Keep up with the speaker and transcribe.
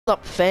What's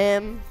up,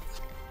 fam?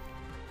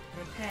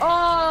 Oh,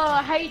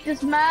 I hate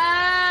this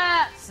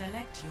map.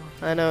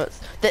 I know it's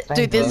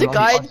dude. There's a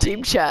guy in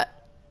team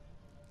chat.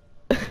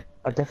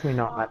 I'll definitely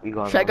not let you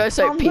go. Should I go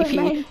so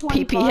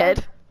PP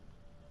head?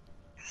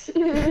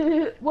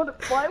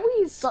 What? Why are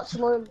we such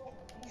low?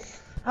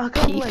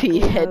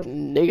 PP head,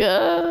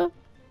 nigga.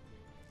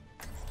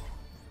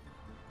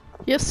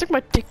 Yeah, suck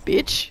my dick,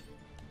 bitch.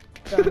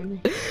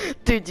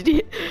 Dude, did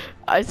you?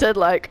 I said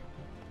like,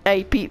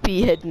 hey,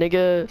 PP head,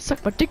 nigga,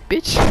 suck my dick,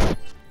 bitch.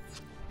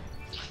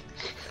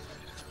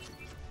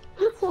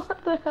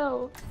 What the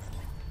hell?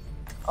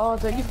 Oh,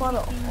 don't you find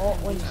it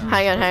hot when you...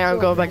 Hang on, I'm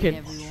going back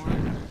in.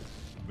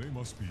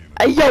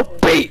 Hey, yo,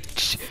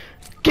 bitch!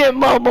 Get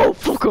my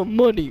motherfucking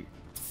money!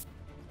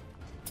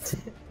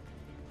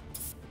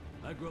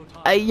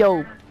 Hey,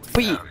 yo,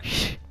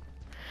 bitch!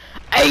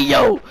 Hey,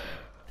 yo,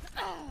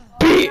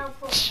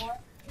 bitch!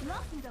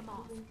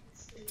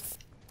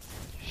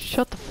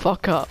 Shut the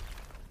fuck up.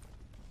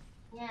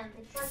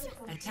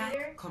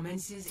 Attack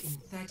commences in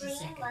 30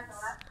 seconds.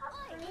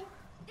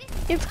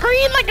 It's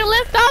green like a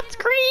left-on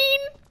screen!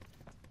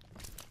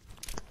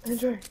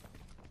 Andrew.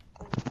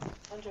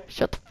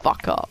 Shut the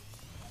fuck up.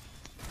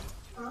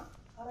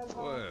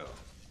 Well,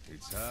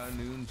 it's high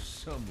noon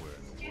somewhere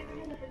in the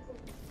world.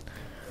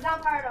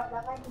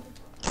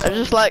 I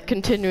just like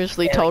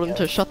continuously told him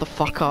to shut the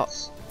fuck up.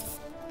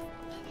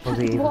 Was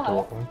he even What?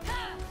 talking?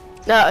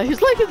 No,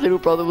 he's like his little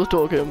brother was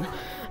talking,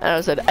 and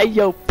I said, "Hey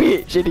yo,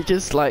 bitch," and he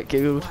just like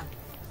giggled.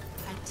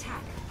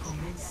 Attack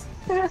commences.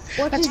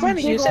 That's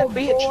funny, you said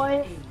bitch.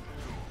 Boy.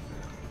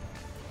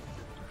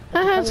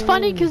 It's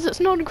funny because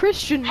it's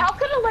non-Christian. How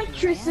can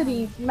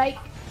electricity make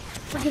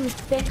freaking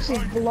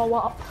fences blow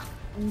up?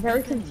 I'm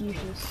very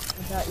confused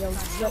about your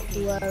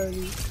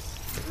sexuality.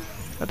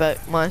 About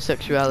my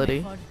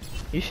sexuality.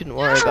 You shouldn't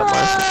worry about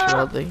my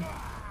sexuality.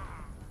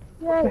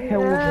 Yeah, What the hell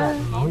was that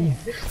noise?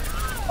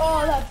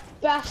 Oh, that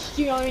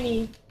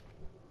Bastioni.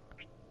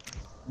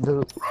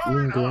 The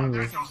green.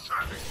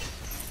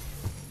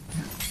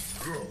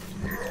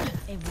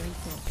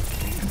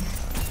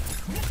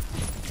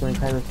 Can we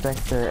pay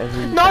respect to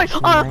every... No,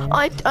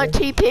 I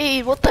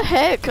TP'd. What the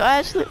heck? I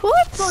actually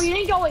what? So you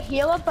didn't go a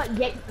healer, but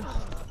yet.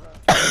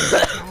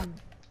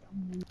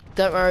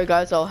 Don't worry,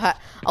 guys. I'll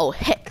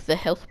hack the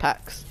health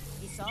packs.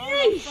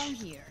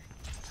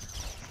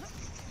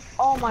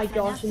 Oh my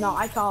gosh, no,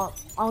 I can't.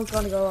 I'm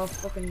gonna go a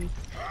fucking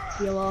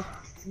healer.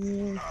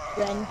 Then.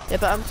 Yeah,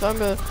 but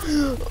I'm a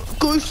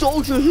go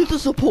soldier. Hit the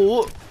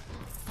support.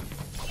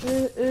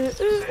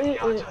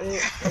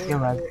 You're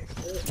right.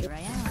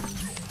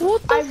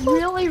 What the I fuck?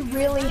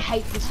 really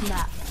hate this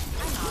map.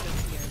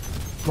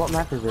 What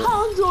map is it?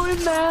 Hanzo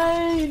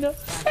main.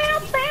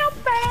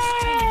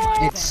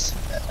 It's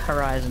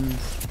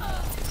Horizons.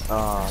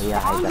 Oh, yeah, I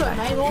hate Hanzo that.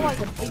 main, all like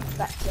a big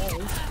fat gay.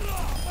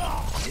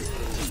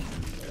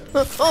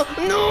 Oh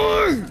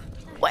no!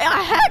 Wait,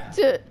 I hacked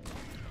it.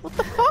 What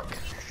the fuck?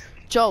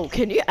 Joel,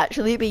 can you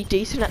actually be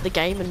decent at the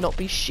game and not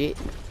be shit?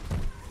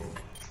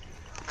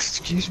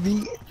 Excuse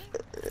me?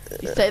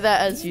 You say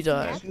that as you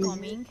die.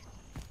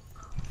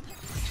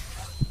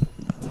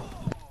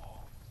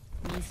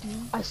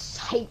 I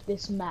hate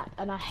this map,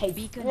 and I hate.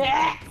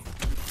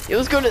 It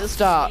was good at the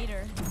start.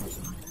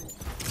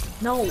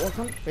 No, it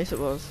wasn't. Yes, it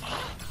was.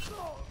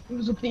 It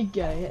was a big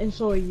gay, and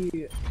so are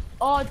you.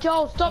 Oh,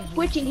 Joel, stop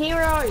switching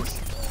heroes.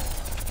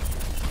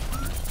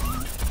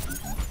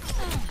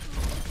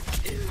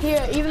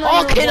 Here, even though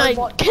Oh, you're a can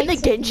robot, the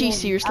take Genji it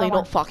seriously from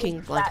not me.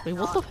 fucking flank me?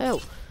 What the hell?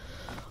 Genji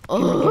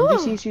Oh,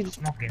 sees you, it's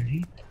not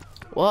Genji.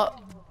 what?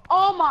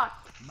 Oh my!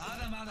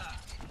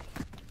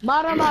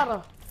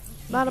 Mara.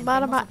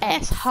 My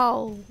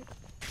asshole.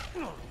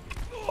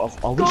 I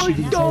wish you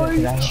didn't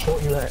say that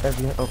today. I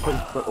thought you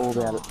were put all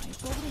about it.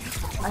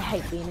 I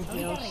hate being a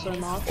hero so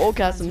much.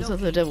 Orgasms are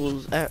the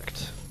devil's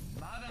act.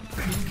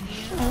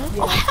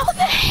 Oh, how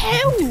the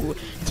hell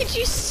did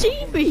you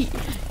see me? You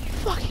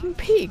fucking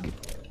pig.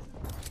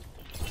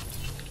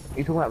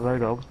 You talking about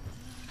Roadhog?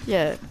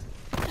 Yeah,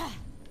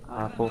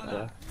 I thought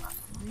so.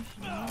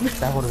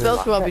 That would have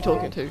that's who I'll be been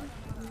talking to.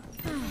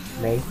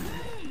 me.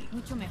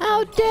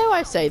 How dare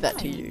I say that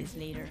to you?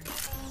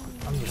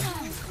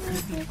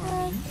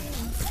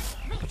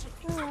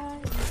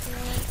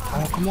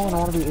 Oh, come on, I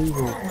want to be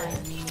evil.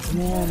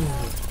 Come on.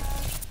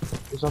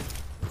 It's not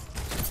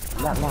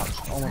that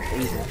much, almost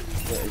evil.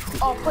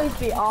 Oh, please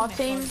be our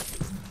team.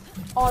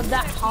 Oh,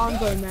 that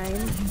Hanzo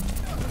main.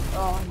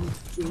 Oh,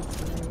 you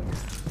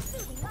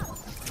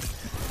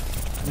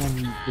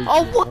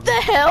Oh, what the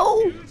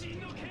hell?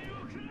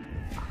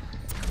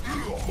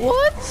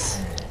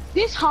 What?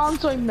 This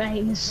Hanzo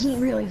main isn't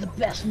really the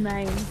best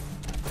main.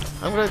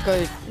 I'm gonna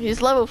go.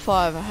 He's level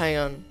 5. Hang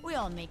on. We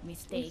all make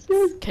mistakes.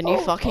 Can you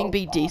fucking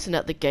be decent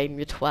at the game,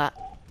 you twat?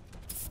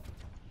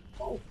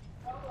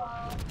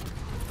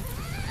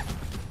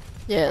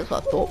 Yeah, that's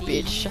what I thought,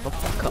 bitch. Shut the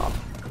fuck up.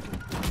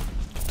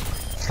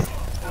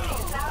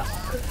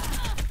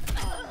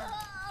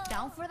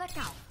 Down for the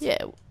count.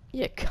 Yeah,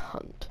 you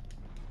cunt.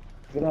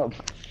 Get up.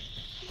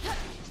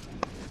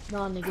 No,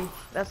 nigga,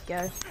 let's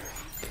go.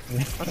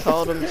 I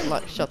told him to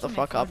like shut the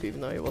fuck up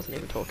even though he wasn't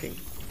even talking.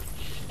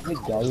 Is it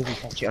gay if you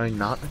touch your own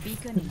nut?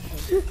 Beacon in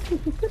head.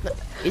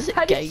 Is it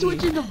How do gay? you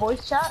switch into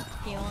voice chat?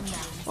 ¿Qué onda?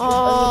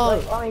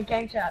 Oh, I mean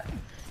game chat.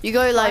 you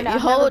go like, I you never-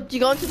 hold, you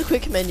go into the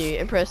quick menu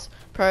and press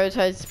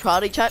prioritize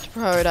party chat to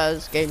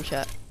prioritize game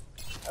chat.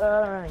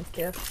 I don't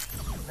care.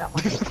 That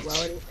one is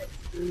well it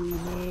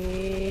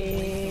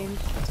is.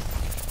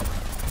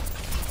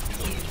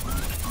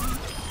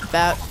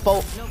 About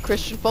folk,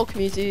 Christian folk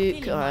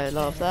music, I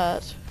love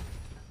that.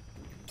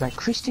 Like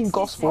Christian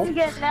gospel. I'm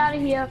getting out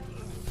of here.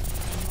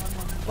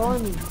 Follow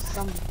me,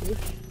 some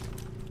bitch.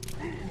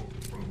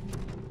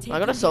 I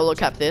gotta solo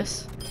cap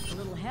this. A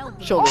little help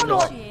would Surely be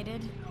not.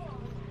 appreciated.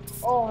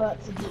 Oh,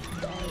 that's a bit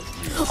bad.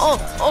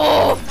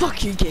 Oh,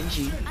 fuck you,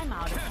 Genji. I'm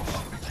out of here.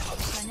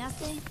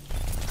 ¿Extrañaste?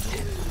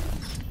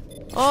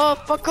 Oh,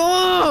 fuck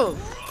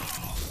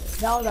off!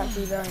 That was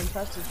actually very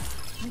impressive.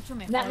 Mucho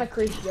mejor. Matt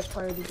McCree should get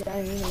player of the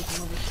game. He needs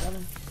level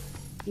 7.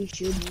 He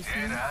should.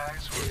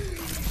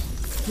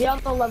 The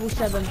other level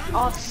 7.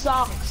 Oh, it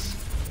sucks.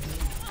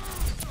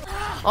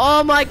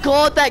 Oh my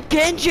god, that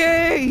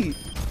Genji!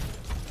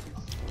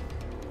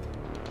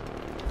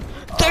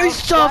 Do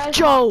stuff, guys.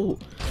 Joel!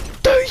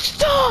 Do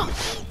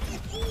stuff!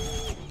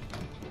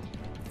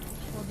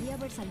 Podría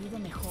haber salido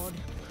mejor.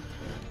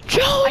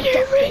 Joel,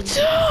 you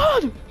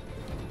retard!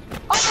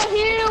 Oh,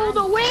 heal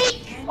the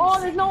weak! Oh,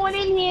 there's no one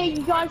in here.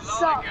 You guys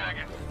suck.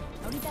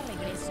 Ahorita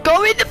regreso.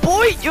 Go in the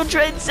point! You're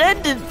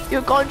transcendent!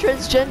 You're gone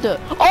transgender.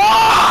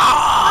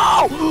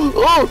 Oh!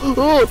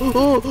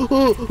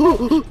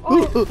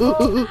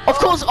 Of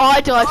course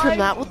I died from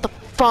that. What the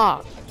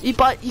fuck? You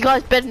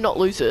guys better not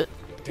lose it.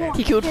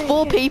 He killed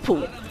 4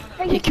 people.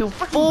 He killed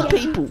 4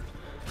 people.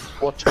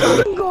 Watch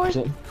Going.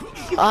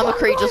 it. Armor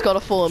Creed just got a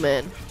 4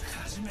 man.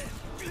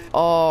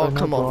 Oh, no,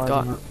 come on,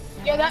 God. guys.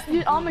 Yeah, that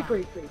dude, I'm a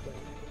Greek freak.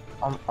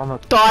 I'm a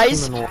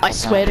Guys, criminal. I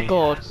swear to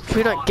God, if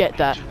we don't get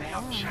that,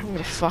 I'm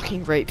gonna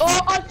fucking rape you. Oh,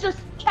 I just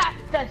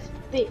capped this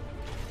bit.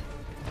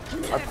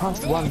 I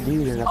punched one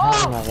dude and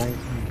apparently my rank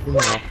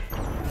criminal.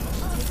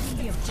 Taking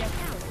the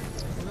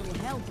objective. A little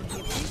help would be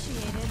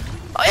appreciated.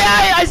 Oh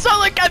yeah, I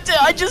solo capped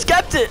it. I just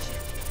capped it.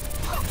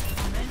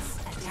 Commence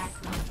attack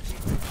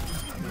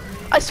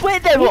mode. I swear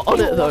they were on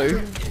it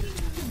though.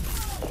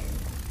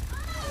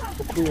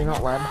 Clearly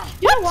not, lad.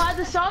 You know what? At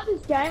the start of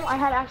this game, I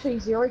had actually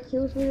 0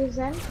 kills with his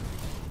Zen.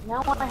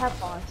 Now I have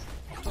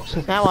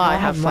 5. Now I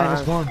have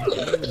minus 5.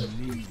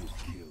 1.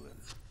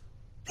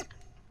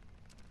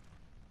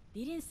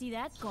 Didn't see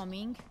that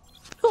coming.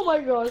 Oh my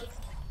god.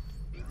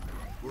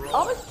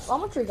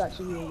 I'm a trick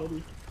actually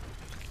already.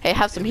 Hey,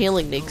 have some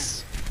healing,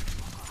 Nix.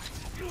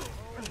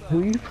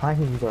 Who are you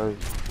playing though?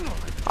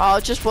 Oh, I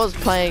just was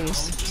playing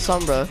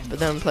Sombra, but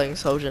then I'm playing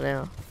Soldier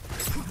now.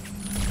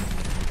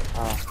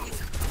 Oh,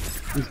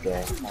 he's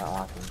gay. I don't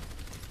like him.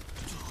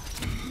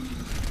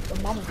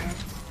 The mama man.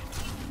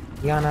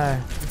 Yeah, I know.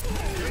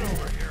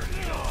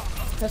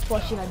 That's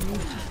why she had me.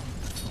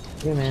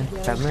 Yeah, man.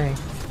 Got me.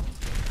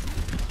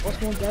 What's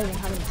more gay than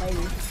having a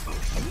baby?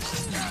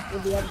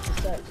 With the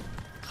other sex.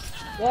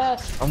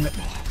 Yes!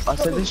 I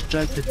said this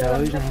joke to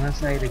Doge, I'm gonna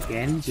say it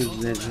again because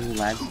there's little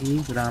lads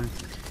here, but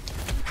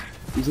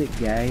is it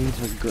gay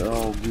if a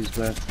girl gives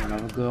birth to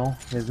another girl?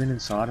 They've been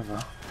inside of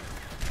her.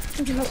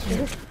 That's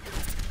true.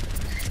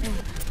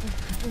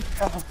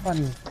 Oh,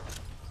 funny.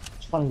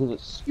 It's funny because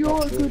it's...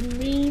 You're a good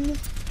meme.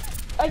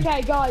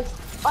 Okay, guys,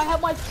 I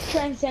have my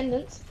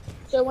transcendence.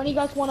 So when you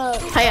guys wanna...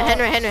 Hey,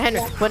 Henry.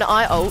 When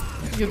I ult,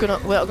 we're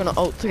gonna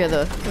ult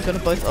together. We're gonna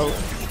both ult.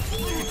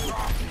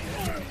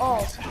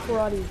 Oh,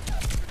 karate.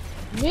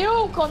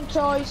 Milk on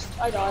toast.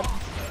 I died.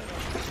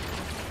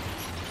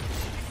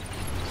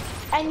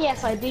 And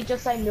yes, I did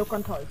just say milk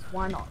on toast.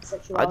 Why not?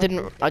 Sexual. I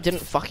didn't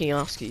fucking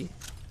ask you.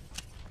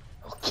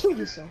 Oh, kill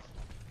yourself.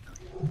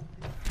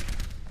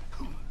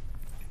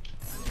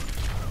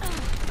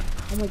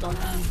 Oh my god.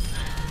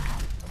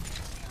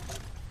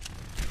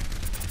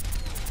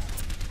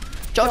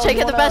 Joel, Yo, take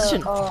out the wanna,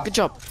 bastion. uh, Good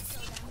job.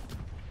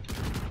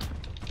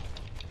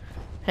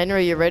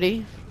 Henry, you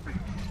ready?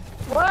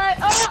 What?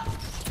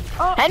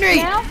 Oh, Henry,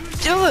 now?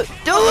 do it!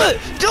 Do it!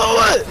 Do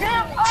it!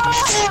 Now?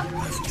 Oh!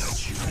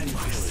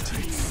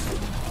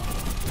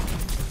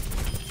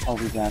 I'll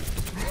be back.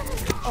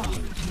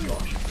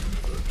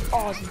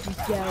 Oh, this is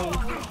gay.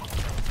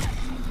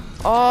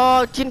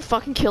 Oh, didn't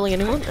fucking killing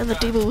anyone, and the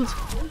D.Va was.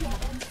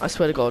 I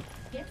swear to God.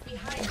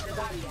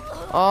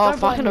 Oh, Don't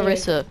fucking blame me.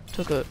 Orisa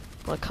took it.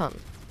 I can't.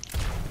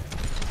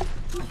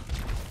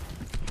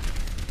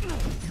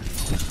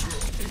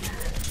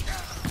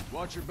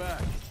 Watch your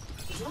back.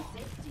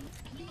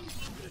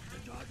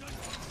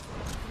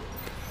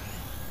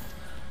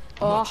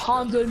 Oh,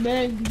 100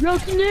 men.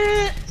 Rocking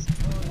it!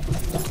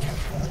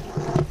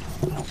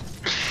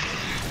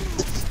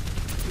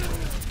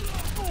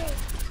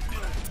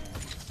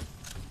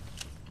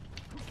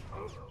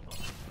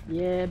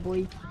 Yeah,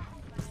 boy.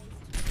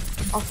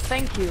 Oh,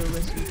 thank you,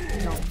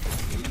 Arisa. No.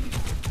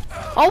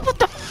 Oh, what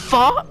the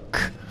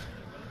fuck?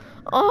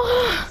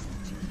 Oh.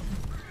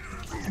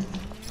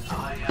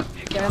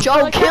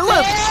 Joel, kill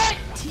him!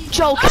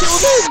 Joel, kill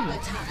him!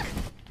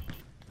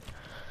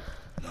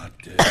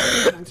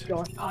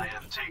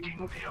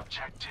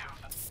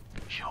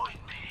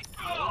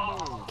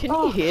 Can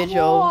you hear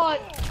Joel?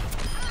 What?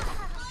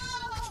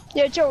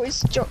 Yeah, Joe,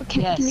 is Joe.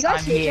 Can you Yes, guys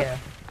I'm hear? here.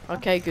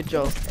 Okay, good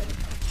job.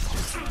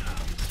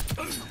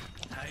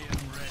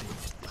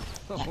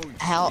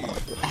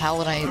 How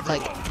would I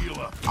like?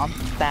 I'm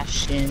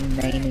fashion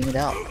naming it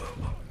up.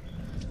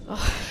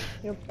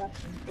 You're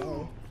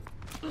fashion.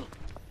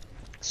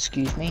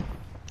 Excuse me.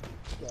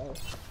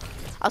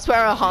 I swear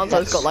our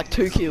Hanzo's got like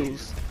 2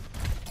 kills.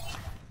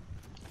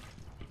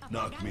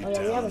 Knock me Oh, yeah,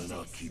 we have down a- and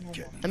I'll keep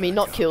getting. I mean,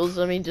 not kills,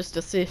 I mean just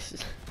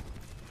assists.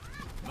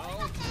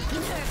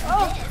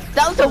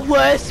 That was the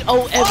worst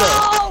ult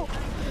ever!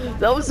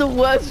 That was the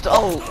worst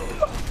ult!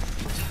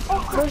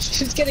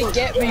 She's gonna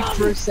get me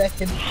for a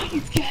second.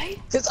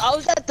 Cause I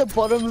was at the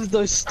bottom of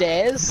those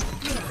stairs,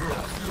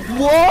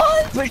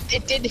 What? but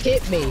it didn't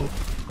hit me.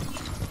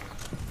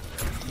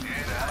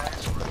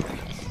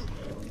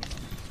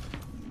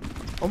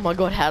 Oh my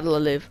god, how did I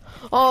live?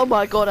 Oh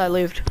my god, I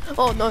lived.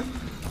 Oh no.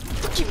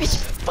 You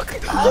bitch.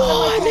 Fucking.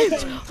 Oh, I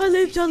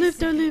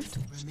lived.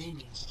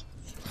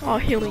 Oh,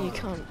 heal me, you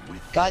can't.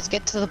 Guys,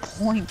 get to the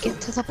point.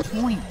 Get to the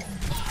point.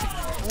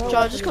 Joe,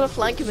 I just gotta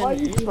flank him and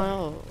use my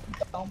ult.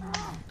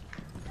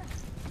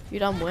 You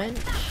done when?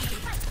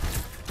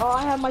 Oh,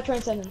 I have my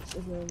transcendence.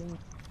 If you're ready.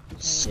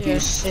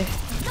 Excuse me.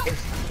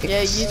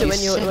 Yeah, use it when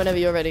you whenever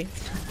you're ready.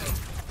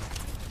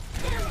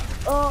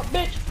 Oh,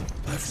 bitch.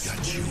 I've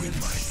got you in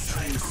my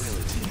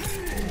tranquility.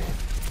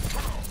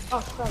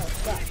 Oh, sorry.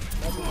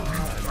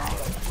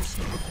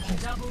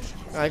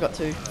 Alright, I got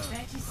 2.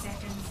 30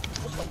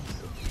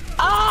 seconds.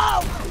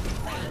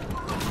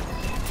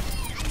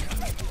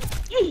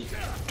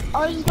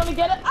 I was just gonna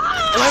get it. Am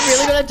I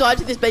really gonna die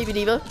to this baby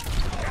diva?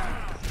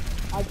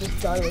 I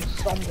just died with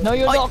something. No,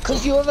 you're not,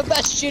 cause you have a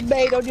Bastion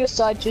mate on your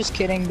side. Just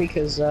kidding,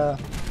 because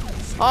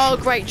Oh,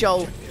 great,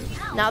 Joel.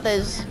 Now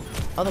there's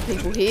other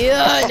people here.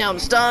 Now I'm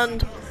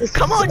stunned.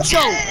 Come on,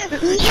 Joel! You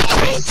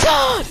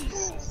retard!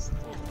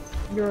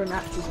 You're an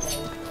actual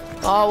player.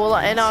 Oh, well,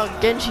 and our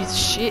Genji's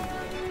shit.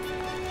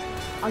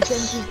 I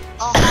think she's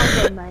a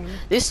Hanzo main.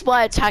 This is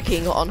why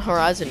attacking on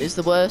Horizon is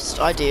the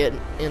worst idea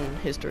in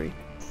history.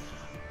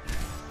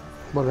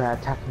 What about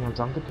attacking on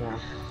Zonka now?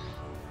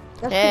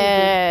 That's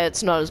Yeah,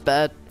 it's not as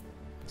bad.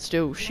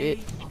 Still shit.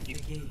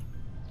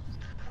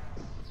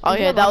 Oh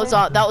yeah, that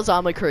was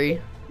Armor Cree.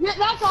 Yeah,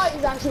 that guy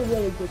is actually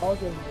really good. I'll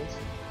give him this.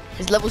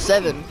 He's level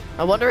 7.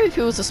 I wonder if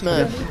he was a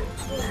Smurf.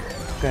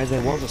 Guys,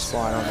 there was a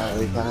slide on that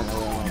leaf, I don't know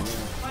why.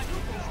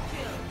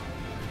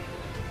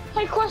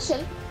 Hey,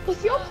 question.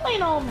 If you're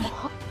playing on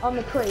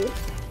the Cree,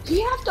 do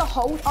you have to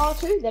hold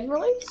R2 then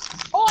release?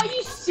 Oh, are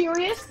you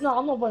serious? No,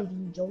 I'm not one of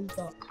you, John.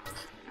 But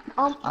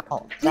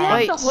oh, do you have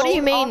Wait, to what do you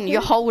hold mean? R2? You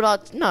hold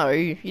out? No,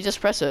 you just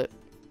press it,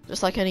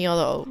 just like any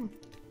other ult.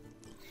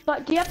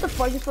 But do you have to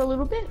focus for a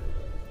little bit?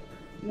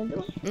 And then do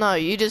it? No,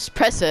 you just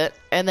press it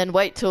and then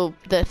wait till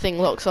the thing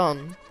locks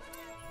on.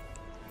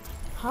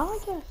 How do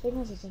I get a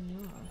thing as a thing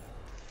now?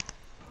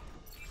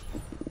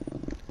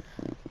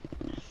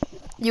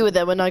 You were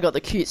there when I got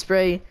the cute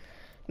spray.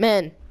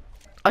 Man,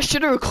 I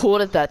should have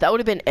recorded that. That would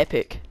have been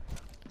epic.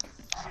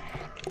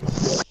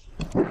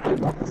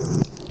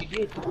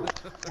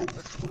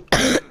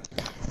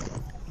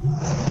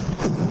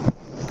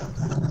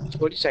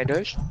 What do you say,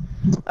 Doge?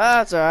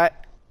 That's alright.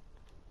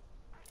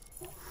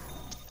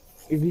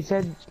 If you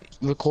said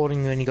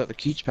recording when you got the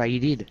cute spray, you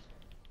did.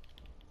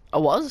 I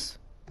was?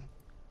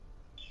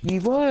 You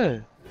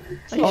were.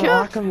 Are you On sure?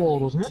 Arkham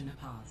World, wasn't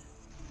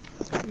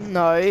it?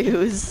 No, it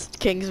was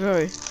Kings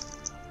Row.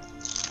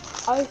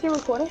 Are you still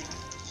recording?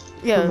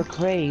 Yeah. For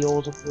McCree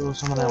or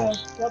someone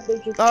else.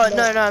 Oh,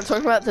 no, I'm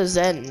talking about the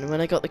Zen,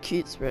 when I got the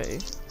cute spray.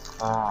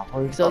 Ah,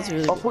 well, Because that was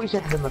really I thought you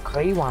said the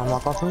McCree one,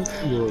 like I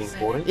thought you were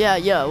recording. Yeah,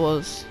 it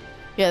was.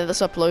 Yeah,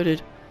 that's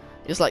uploaded.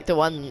 It's like the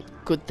one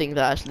good thing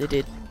that I actually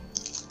did.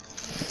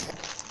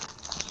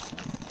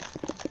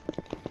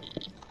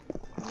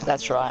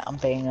 that's right. I'm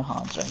being a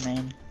Hanzo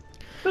man.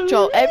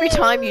 Joel, every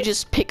time you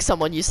just pick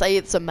someone, you say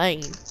it's a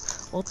main.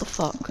 What the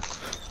fuck?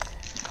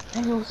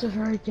 I'm also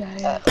very gay.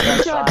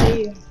 That's Should I right.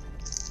 be?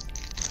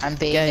 I'm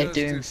being Yeah. a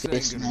Just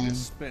this ain't Doomfist gonna man.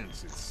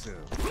 dispense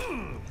itself.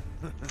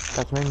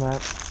 That's me,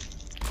 mate.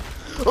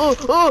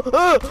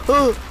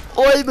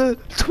 I'm a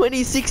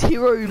 26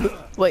 hero.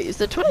 Wait,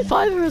 is it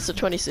 25 or is it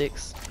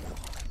 26?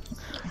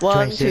 1,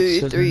 26, 2,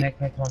 so the 3.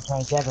 next one's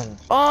 27.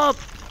 Oh!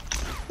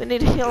 We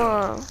need a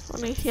healer.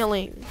 I need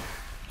healing.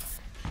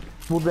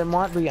 Well, there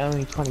might be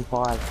only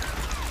 25.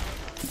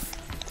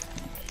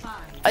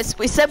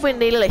 We said we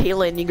needed a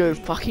healer and you go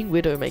fucking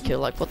Widowmaker,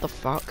 like what the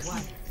fuck?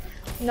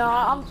 No,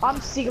 I'm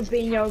sick of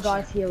being your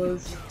guys'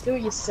 healers. Do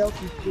it yourself,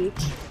 you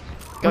bitch.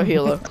 Go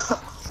healer.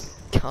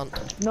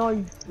 Cunt. No,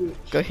 you bitch.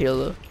 Go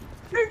healer.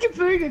 Booga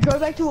booga, go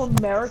back to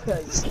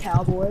America, you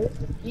cowboy.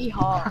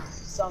 Yeehaw,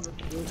 son of a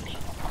bitch.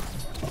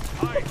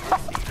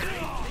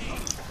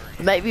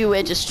 Maybe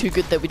we're just too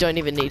good that we don't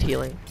even need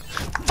healing.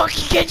 Fuck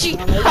you, Genji!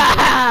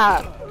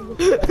 Ha!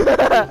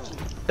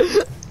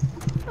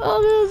 Oh,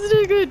 that was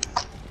too good.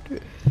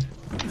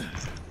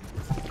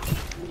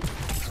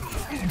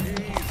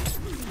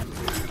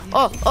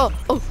 Oh, oh,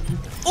 oh.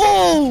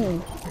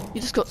 Oh!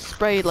 You just got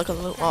sprayed like a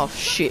little. Oh,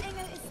 shit.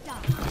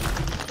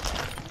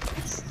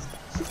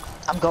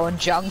 I'm going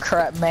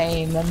Junkrat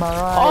main, am I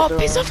right? Oh, or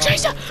piece of am I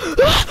chaser! wrong?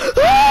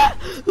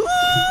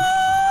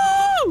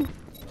 Woo!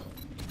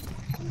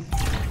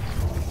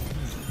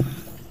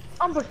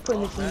 I'm just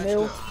putting this in the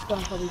middle.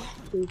 Gonna probably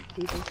do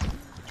people.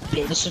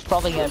 Yeah, this is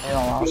probably gonna be the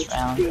last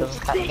round because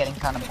I'm getting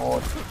kind of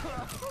bored.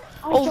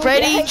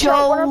 Already, Wanna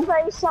Joel?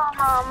 play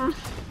some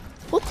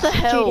What the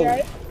hell?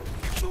 GTA?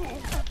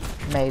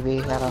 Maybe,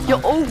 I don't know.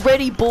 You're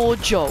already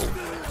bored, Joel.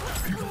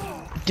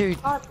 Dude,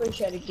 I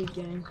appreciate a good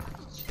game.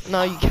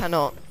 No, you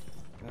cannot.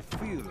 I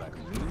feel like a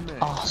new man.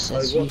 oh,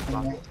 says you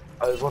can.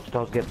 Oh, what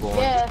does get bored?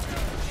 Yeah.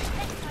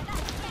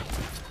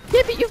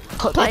 Yeah, but you're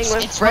playing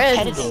with It's friends.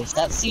 repetitive.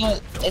 That's the only,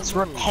 it's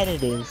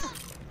repetitive.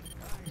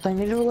 They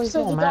need to release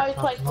So more the guy maps.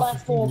 played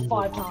Left 4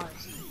 5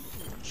 times.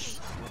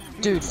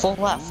 Dude,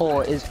 Fallout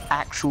 4 is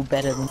actual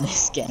better than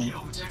this game.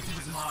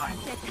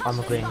 I'm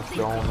agreeing with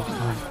Joel.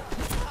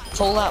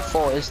 Fallout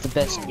 4 is the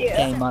best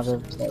game I've ever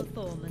played.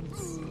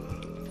 Performance.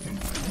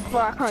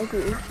 Well, I can't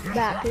agree with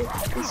that.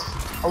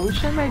 It's I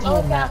wish they made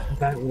more maps and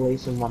don't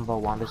release them one by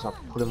one, just like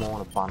put them all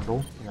in a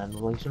bundle and then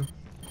release them.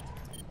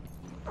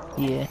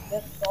 Yeah.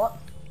 That's not.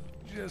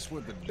 Just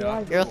what the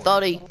doctor. You're a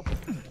thotty.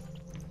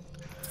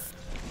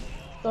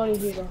 Thought he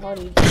was a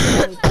hottie.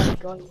 Hottie,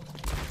 got him.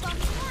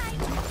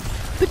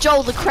 But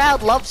Joel, the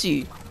crowd loves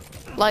you.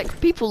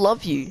 Like, people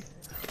love you.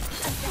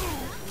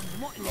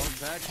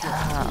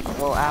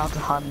 Well, our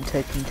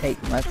hunter can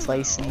take my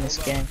place in this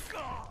game.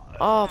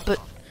 Oh, but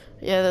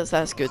yeah,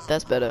 that's good.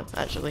 That's better,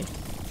 actually.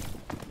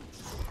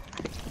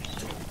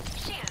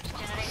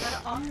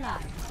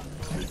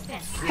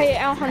 hey,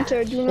 Al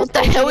Hunter, do you know What the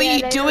hell are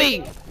you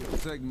doing?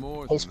 Take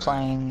more He's than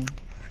playing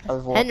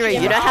Overwatch. Henry,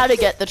 you know how to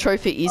get the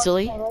trophy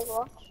easily?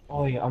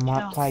 Oh yeah, I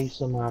might play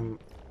some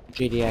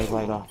GTA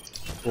later.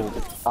 Well,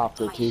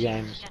 after 2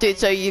 games. Dude,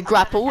 so you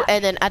grapple,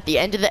 and then at the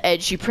end of the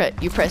edge, you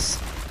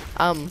press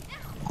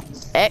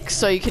X,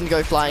 so you can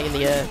go flying in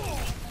the air.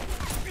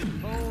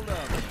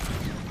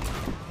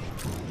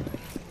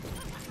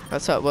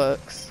 That's how it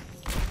works.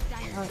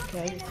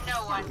 Okay.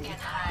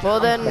 Well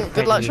then,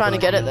 good luck trying to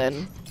get it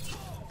then.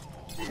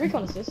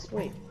 Recon assist,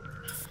 sweet.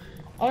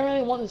 I don't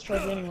really want this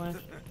trophy anyway.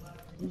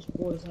 I'm just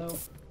bored as hell.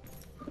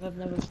 I've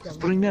never done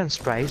Putting down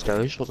sprays,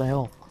 Doge, what the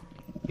hell?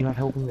 You're not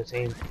helping the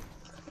team.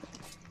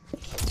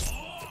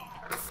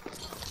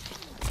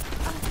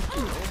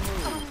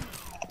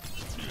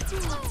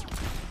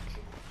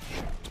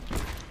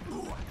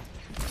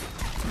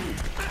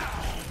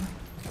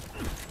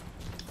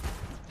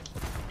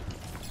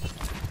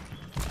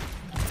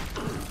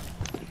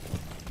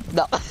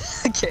 No.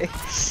 Okay.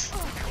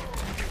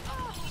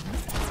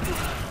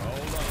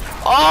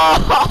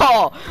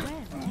 Oh!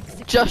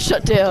 Just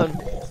shut down.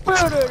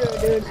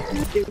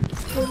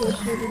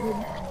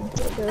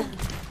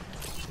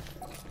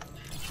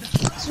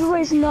 It's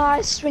always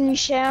nice when you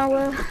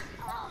shower.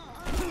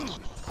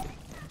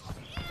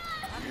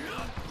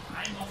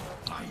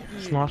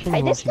 It's nice when Hey,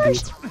 you there's watch no.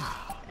 it.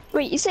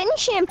 Wait, is there any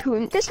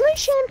shampoo? There's no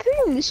shampoo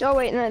in this. Oh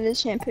wait, no, there's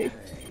shampoo.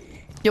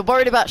 You're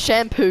worried about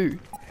shampoo.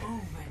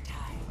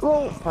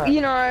 Well,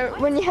 you know,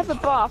 when you have a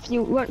bath,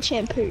 you want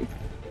shampoo.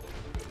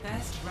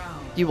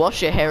 You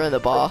wash your hair in the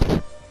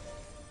bath.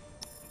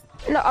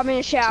 No, I mean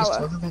a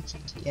shower.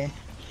 Yeah.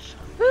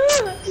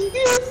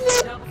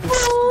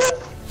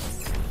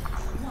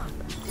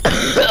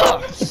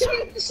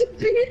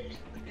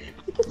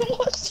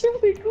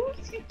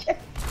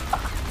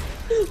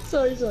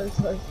 Sorry.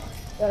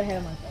 Got ahead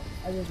of myself.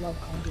 I just love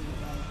conjuring.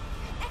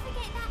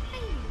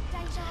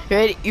 You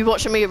ready? You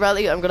watching me,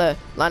 Rally? I'm gonna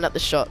line up the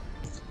shot.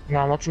 No,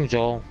 I'm watching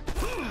Joel.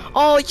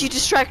 Oh, you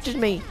distracted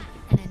me.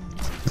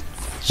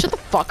 Shut the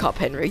fuck up,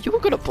 Henry. You were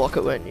gonna block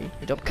it, weren't you?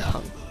 You dumb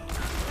cunt.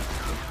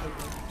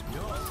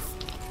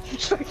 I'm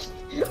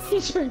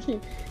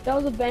joking. That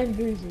was a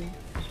bamboozle.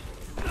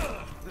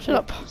 Shut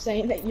up.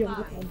 Saying that you're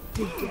a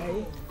big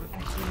gay.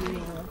 Actually, you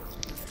are.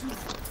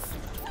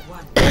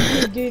 Watch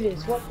me do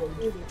this. Watch me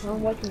do this.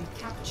 Come watch me.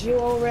 You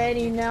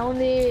already know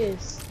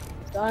this.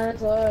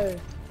 Dinosaur.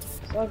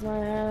 Suck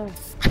my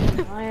ass.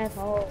 My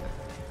asshole.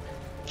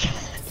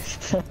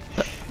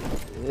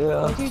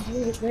 Yeah. What you do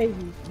with babies,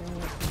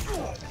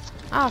 man?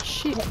 Ah,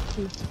 shit.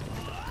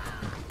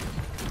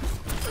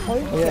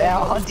 Yeah,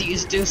 our hunter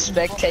is still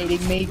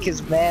spectating me,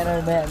 cause man,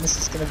 oh man, this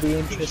is gonna be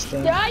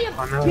interesting. Yeah, you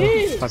I know.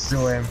 bitch! I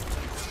feel him.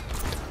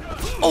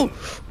 Oh!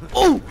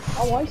 Oh!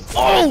 Oh, I see.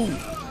 Oh!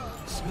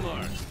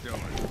 smart,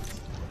 don't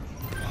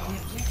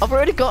I've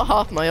already got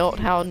half my ult.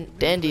 How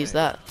dandy is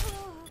that?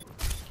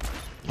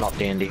 Not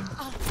dandy.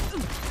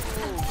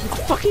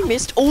 Fucking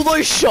missed all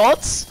those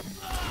shots?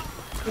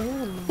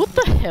 What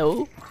the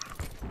hell?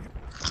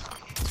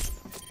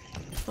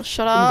 Oh,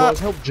 shut You up. guys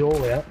help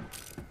Joel out.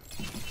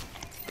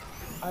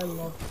 I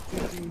love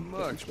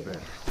much better.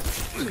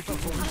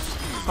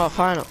 Oh,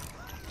 final.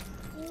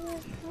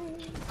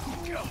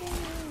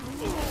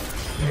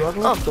 You guys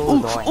let Joel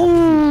die.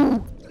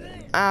 Ooh!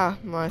 Ah,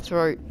 my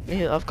throat.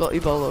 Yeah, I've got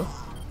Ebola.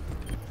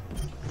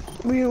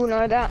 We all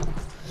know that.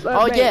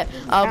 Oh mate, yeah,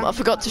 I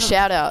forgot to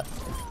shout out.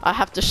 I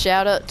have to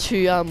shout out to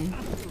It'll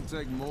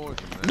take more than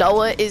that.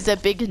 Noah is a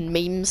big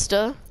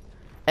memester,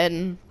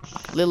 and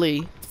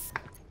Lily,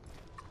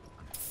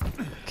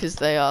 because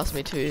they asked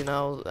me to, and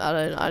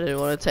I didn't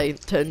want to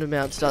turn them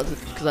out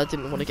because I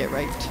didn't want to get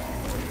raped.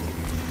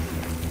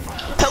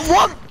 But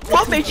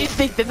what made you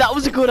think that that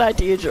was a good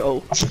idea,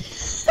 Joel?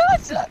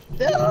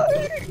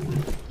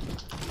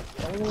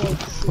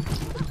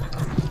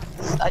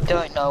 I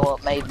don't know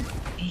what made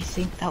me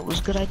think that was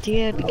a good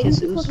idea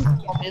because it was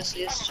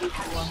obviously a stupid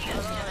one.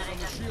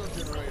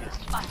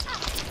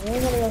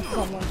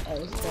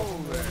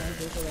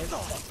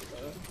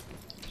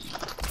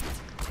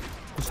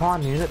 It's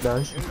hard unit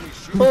though.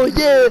 Oh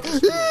yeah!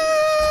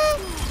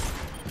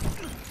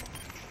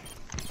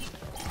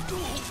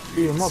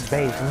 Dude, I'm not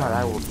base, I'm not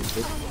that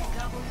autistic.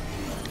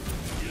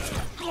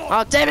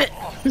 Oh damn it!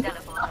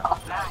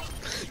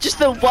 Just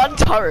the one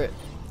turret.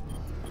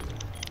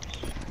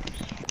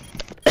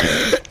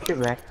 Get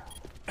wrecked.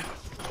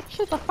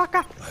 Shut the fuck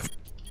up.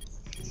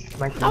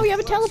 Make Oh, you have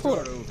a teleporter.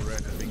 Start over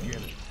at the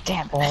beginning.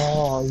 Damn.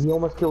 Oh, he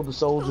almost killed the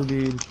soldier,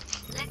 dude.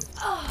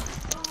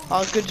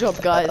 Oh, good job,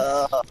 guys.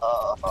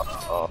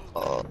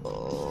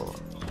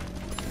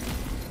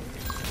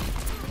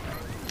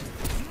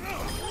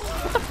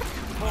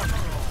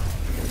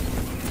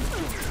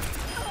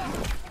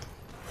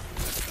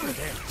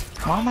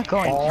 Why am I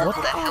going? What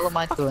the hell am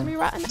I doing? Me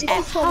right in the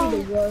This is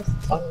probably the worst.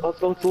 I thought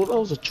that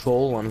was a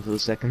troll one for a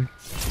second.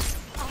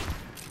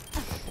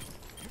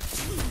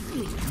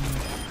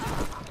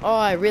 Oh,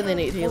 I really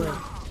need healing.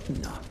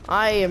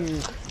 I am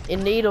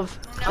in need of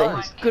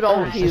the good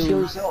old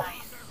heal.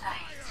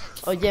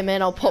 Oh yeah,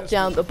 man, I'll pop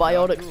down the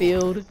biotic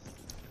field.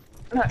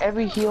 No,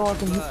 every hero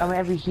can heal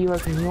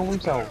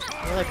themselves.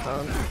 No, I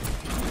can't.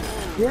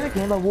 Yeah, they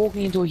can by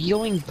walking into a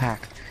healing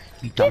pack.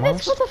 You Yeah,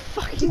 that's dumbass. what the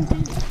fuck you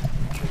did.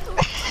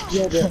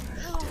 Yeah, but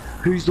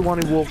who's the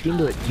one who walked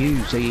into it?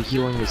 You, so you're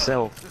healing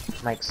yourself.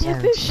 Makes Yeah,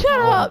 sense. but shut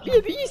up. Yeah,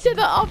 but you said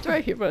that after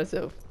I hit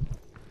myself.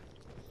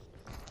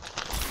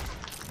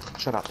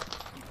 Shut up.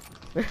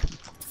 Yeah,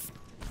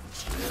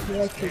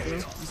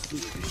 people.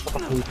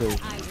 People.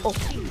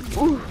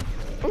 Ooh.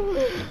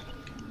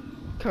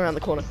 Come around the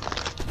corner.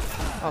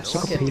 Oh,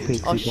 Suck fuck a it. pee-pee,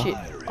 Oh Cooper. shit.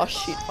 Oh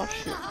shit. Oh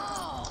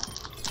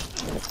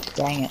shit.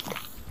 Dang it.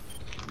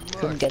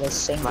 Couldn't get a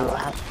single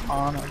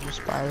on or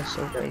just by the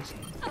so crazy.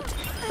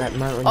 That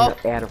moment Oh.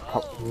 you're out of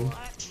popcorn.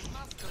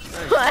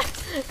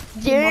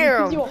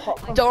 Damn. You're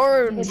hot.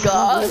 Darn,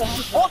 God.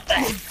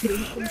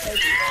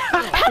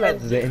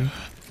 That's Zen.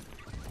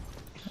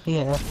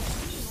 Yeah.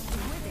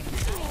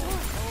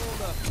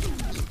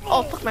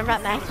 Oh, fuck my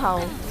rat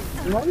asshole.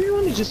 Not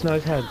everyone who just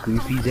knows how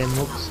goofy Zen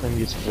looks and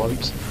just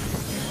floats.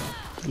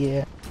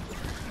 Yeah.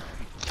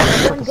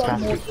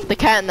 The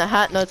Cat in the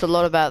Hat knows a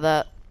lot about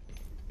that.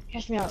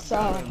 Catch me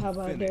outside. How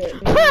about that?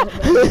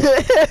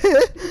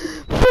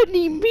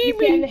 Funny You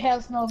in meme. the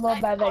house knows a lot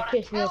about that.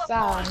 Catch me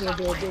outside.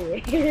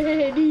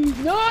 These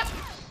not.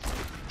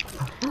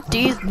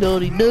 These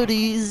naughty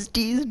nutties.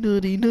 These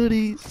naughty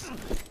nutties.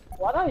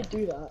 Why did I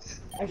do that?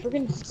 I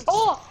freaking.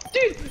 Oh,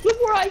 dude, look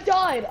where I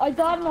died. I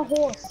died on a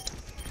horse.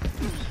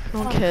 No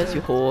one cares,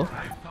 you whore.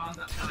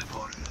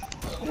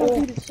 Oh,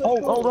 dude, it's so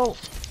cool.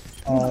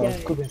 Oh, Yeah.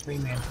 could be 3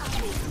 man.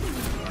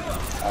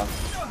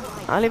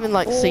 I don't even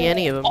like see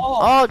any of them.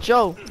 Oh,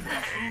 Joe.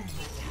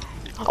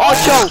 Oh,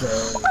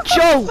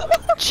 Joe.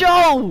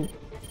 Joe.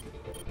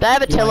 They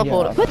have a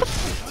teleporter. What the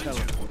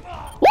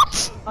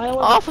What?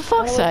 Oh, for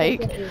fuck's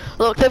sake.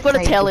 Look, they've got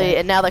a telly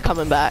and now they're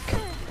coming back.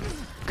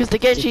 Because the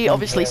Genji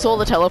obviously saw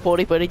the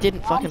teleporter, but he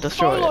didn't fucking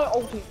destroy it.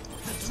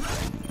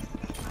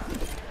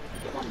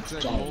 It'll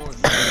take more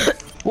than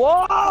that.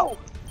 Whoa!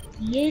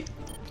 Yeet.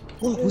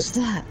 What was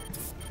that?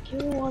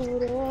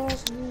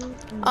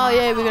 Oh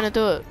yeah, we're gonna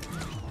do it.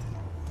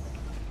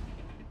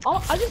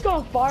 Oh, I just got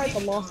on fire at the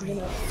last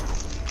minute.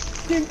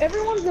 Dude,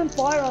 everyone's on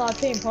fire on our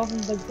team, apart from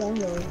the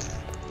Django.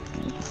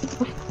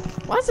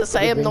 Why does it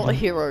say I'm not a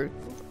hero?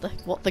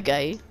 What the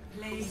gay?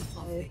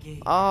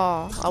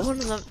 Oh, I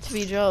wanted that to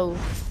be Joe.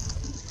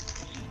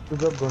 Good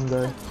job,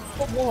 Gungo.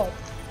 But what?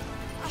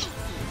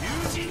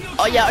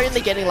 Oh yeah,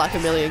 only getting like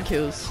 1 million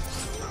kills.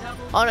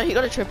 Oh no, he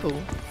got a triple.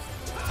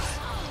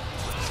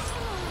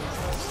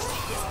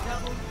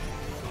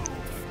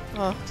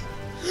 Oh.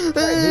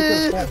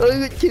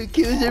 I got 2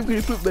 kills, I'm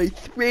gonna put my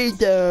spray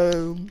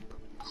down.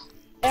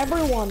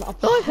 Everyone.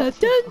 I have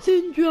Down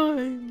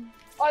syndrome.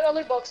 I got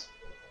loot box.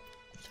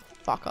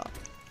 Fuck up.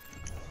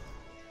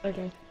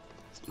 Okay.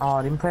 Oh,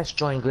 I didn't press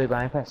join glue, but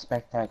I pressed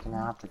spectator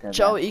now I have to go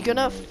Joe, are back. you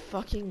gonna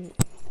fucking...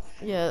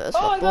 Yeah, that's Oh,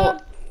 I what...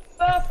 Well,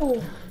 got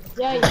purple.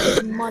 Yeah, you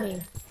get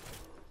money.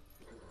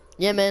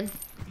 yeah, man.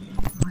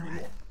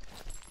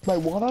 Wait,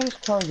 why did I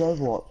just close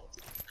Overwatch?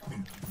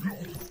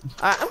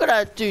 I'm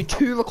gonna do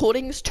 2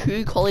 recordings,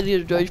 2 quality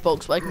of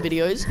Dojebox making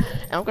videos,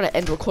 and I'm gonna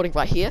end recording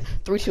right here.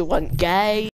 3, 2, 1, gay.